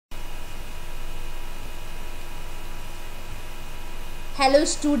Hello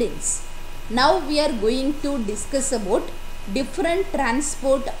students, now we are going to discuss about different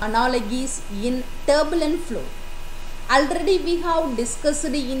transport analogies in turbulent flow. Already we have discussed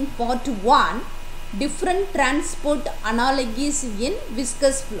in part 1 different transport analogies in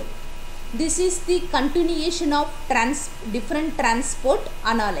viscous flow. This is the continuation of different transport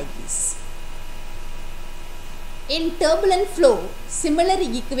analogies. In turbulent flow, similar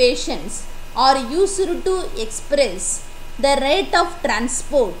equations are used to express the rate of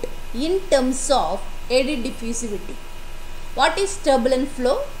transport in terms of eddy diffusivity. What is turbulent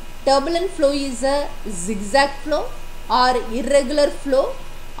flow? Turbulent flow is a zigzag flow or irregular flow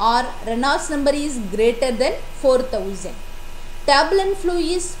or Reynolds number is greater than 4000. Turbulent flow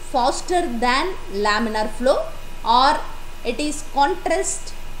is faster than laminar flow or it is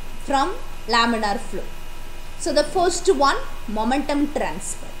contrast from laminar flow. So the first one, momentum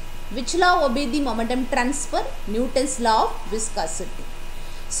transfer. Which law obey the momentum transfer? Newton's law of viscosity.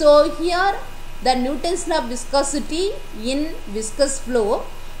 So here the Newton's law of viscosity in viscous flow,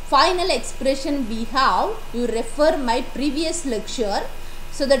 final expression we have, you refer my previous lecture.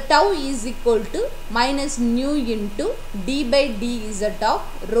 So the tau is equal to minus nu into d by dz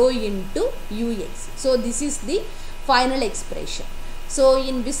of rho into ux. So this is the final expression. So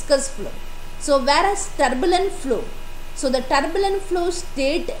in viscous flow. So whereas turbulent flow, so the turbulent flow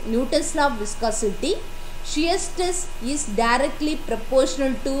state Newton's law of viscosity, shear stress is directly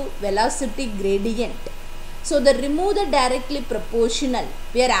proportional to velocity gradient. So the remove the directly proportional,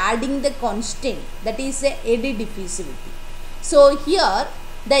 we are adding the constant, that is a eddy diffusivity. So here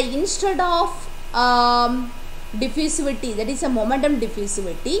the instead of diffusivity, that is a momentum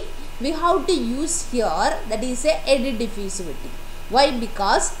diffusivity, we have to use here, that is a eddy diffusivity. Why?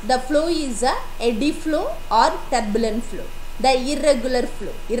 Because the flow is a eddy flow or turbulent flow. The irregular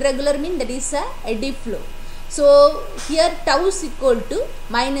flow. Irregular means that is a eddy flow. So here tau is equal to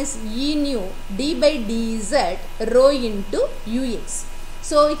minus E nu d by dz rho into ux.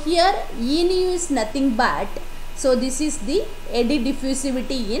 So here E nu is nothing but, so this is the eddy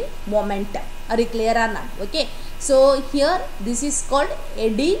diffusivity in momentum. Are you clear or not? Okay. So here this is called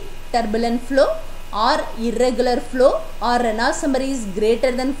eddy turbulent flow or irregular flow or Reynolds number is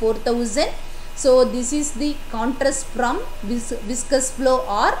greater than 4000. So this is the contrast from viscous flow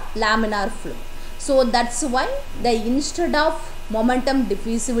or laminar flow. So that's why the instead of momentum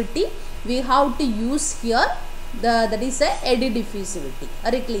diffusivity we have to use here that is a eddy diffusivity.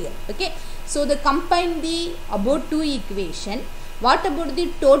 Are you clear? Okay. So the combine the above two equation. What about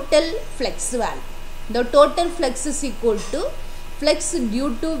the total flux value? The total flux is equal to flux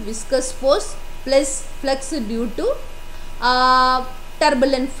due to viscous force plus flux due to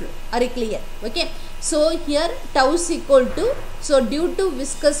turbulent flow. Are you clear? Okay. So here tau is equal to, so due to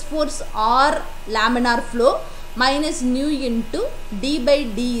viscous force or laminar flow minus nu into d by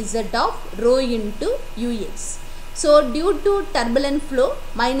dz of rho into ux. So due to turbulent flow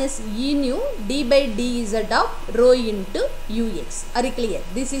minus E nu d by dz of rho into ux. Are you clear?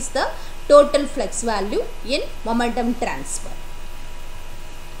 This is the total flux value in momentum transfer.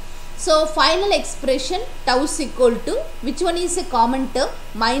 So final expression tau is equal to, which one is a common term?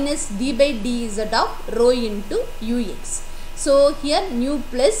 Minus d by dz of rho into ux. So here nu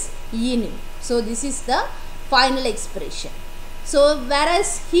plus E nu. So this is the final expression. So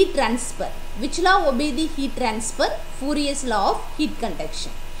whereas heat transfer, which law obey the heat transfer? Fourier's law of heat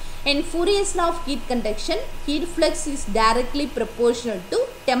conduction. In Fourier's law of heat conduction, heat flux is directly proportional to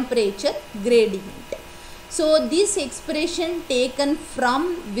temperature gradient. So this expression taken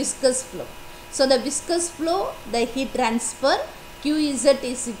from viscous flow. So the viscous flow, the heat transfer Qz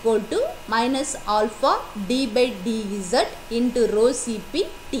is equal to minus alpha d by dz into rho Cp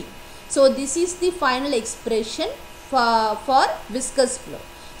T. So this is the final expression for viscous flow.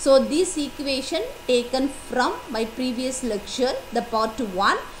 So this equation taken from my previous lecture, the part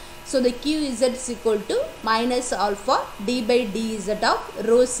 1. So the Qz is equal to minus alpha d by dz of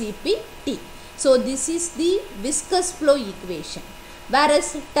rho Cp T. So this is the viscous flow equation.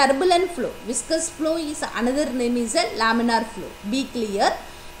 Whereas turbulent flow, viscous flow is another name is a laminar flow. Be clear.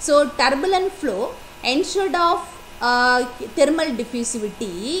 So turbulent flow, instead of thermal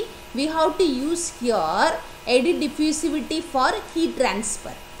diffusivity, we have to use here eddy diffusivity for heat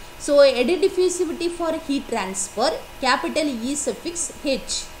transfer. So eddy diffusivity for heat transfer, capital E suffix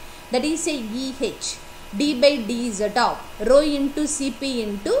H, that is a EH, d by dz of rho into Cp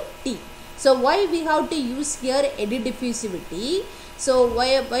into T. So why we have to use here eddy diffusivity? So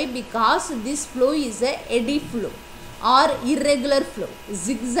why? Because this flow is a eddy flow or irregular flow,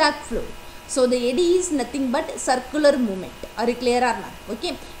 zigzag flow. So the eddy is nothing but circular movement. Are you clear or not?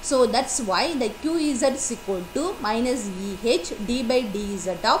 Okay. So that's why the Qz is equal to minus EH d by dz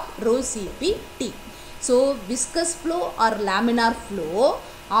of rho Cp T. So viscous flow or laminar flow,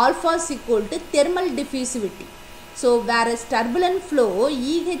 alpha is equal to thermal diffusivity. So whereas turbulent flow,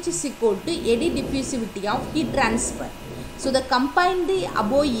 EH is equal to eddy diffusivity of heat transfer. So the combine the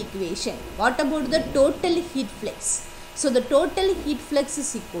above equation. What about the total heat flux? So the total heat flux is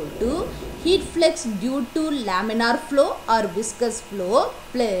equal to heat flux due to laminar flow or viscous flow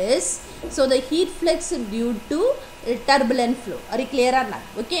plus so the heat flux due to turbulent flow. Are you clear or not?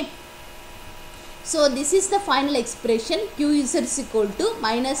 Okay. So this is the final expression. Qz is equal to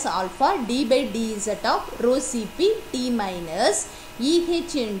minus alpha d by dz of rho Cp T minus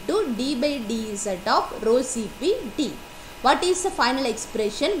EH into d by dz of rho Cp T. What is the final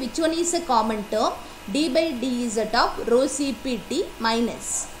expression? Which one is a common term? D by dz of rho Cp T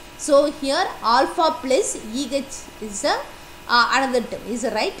minus. So here alpha plus EH is another term, is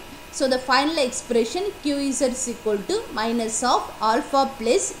right? So the final expression Qz is equal to minus of alpha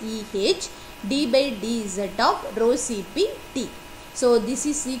plus EH d by dz of rho Cp T. So this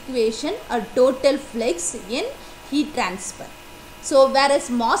is equation a total flux in heat transfer. So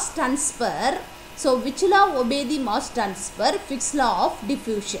whereas mass transfer, so which law obey the mass transfer? Fixed law of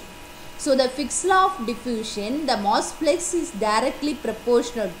diffusion. So the fixed law of diffusion, the mass flux is directly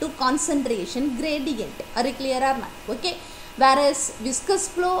proportional to concentration gradient. Are you clear or not? Okay. Whereas viscous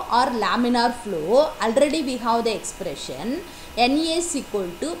flow or laminar flow, already we have the expression Na is equal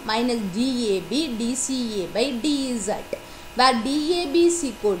to minus dAb dCa by dz, where dAb is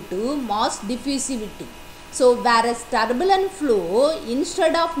equal to mass diffusivity. So whereas turbulent flow,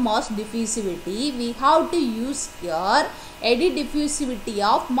 instead of mass diffusivity, we have to use here eddy diffusivity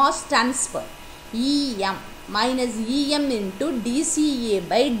of mass transfer, Em minus Em into dCa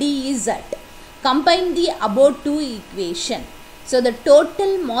by dz. Combine the above two equation. So the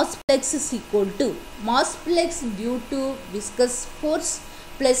total mass flux is equal to mass flux due to viscous force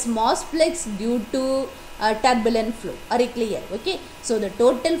plus mass flux due to turbulent flow. Are you clear? Okay. So the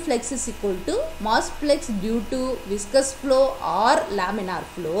total flux is equal to mass flux due to viscous flow or laminar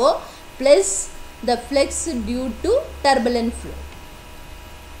flow plus the flux due to turbulent flow.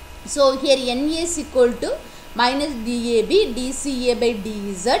 So here Na is equal to minus dAb dCa by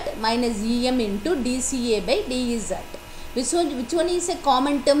dz minus Em into dCa by dz. Which one is a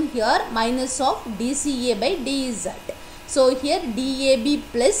common term here? Minus of dCa by dz. So here dAb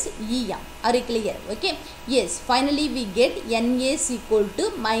plus Em. Are you clear? Okay. Yes. Finally we get Na is equal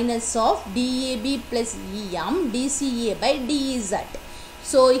to minus of dAb plus Em dCa by dz.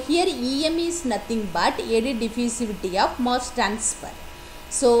 So here Em is nothing but eddy diffusivity of mass transfer.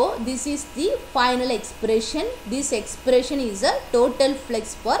 So this is the final expression. This expression is a total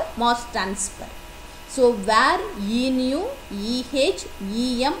flux for mass transfer. So where E nu, EH,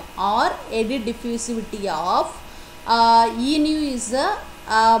 Em are eddy diffusivity of E nu is a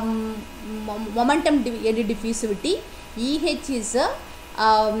momentum eddy diffusivity, EH is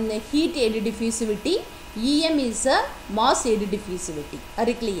a heat eddy diffusivity, Em is a mass eddy diffusivity. Are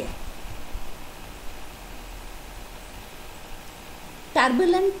you clear?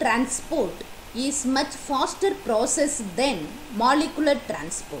 Turbulent transport is much faster process than molecular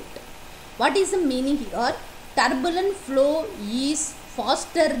transport. What is the meaning here? Turbulent flow is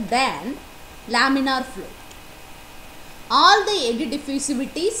faster than laminar flow. All the eddy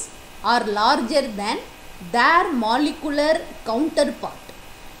diffusivities are larger than their molecular counterpart,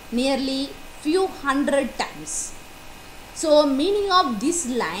 nearly few hundred times. So meaning of this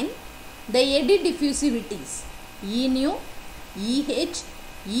line, the eddy diffusivities E nu, EH,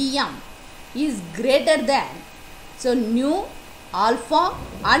 Em is greater than so nu, alpha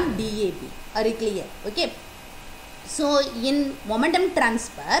and dAb. Are you clear? Okay. So in momentum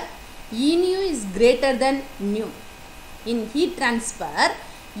transfer, E nu is greater than nu. In heat transfer,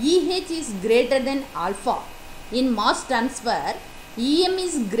 EH is greater than alpha. In mass transfer, Em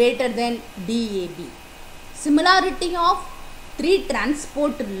is greater than dAb. Similarity of three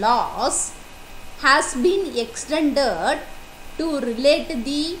transport laws has been extended to relate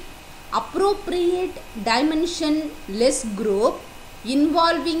the appropriate dimensionless group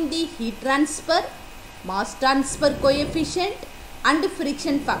involving the heat transfer, mass transfer coefficient and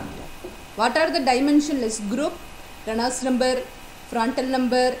friction factor. What are the dimensionless group? Reynolds number, Frontal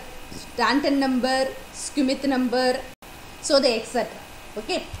number, Stanton number, Schmidt number, so the etc.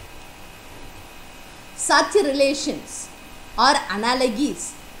 Okay. Such relations or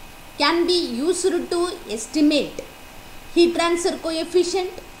analogies can be used to estimate heat transfer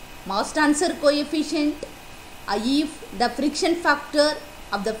coefficient, mass transfer coefficient, if the friction factor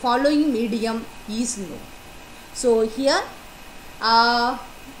of the following medium is known. So here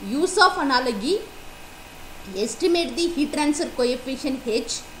use of analogy: estimate the heat transfer coefficient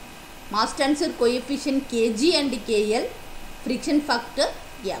H, mass transfer coefficient Kg and Kl, friction factor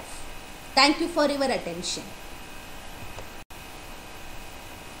F. Thank you for your attention.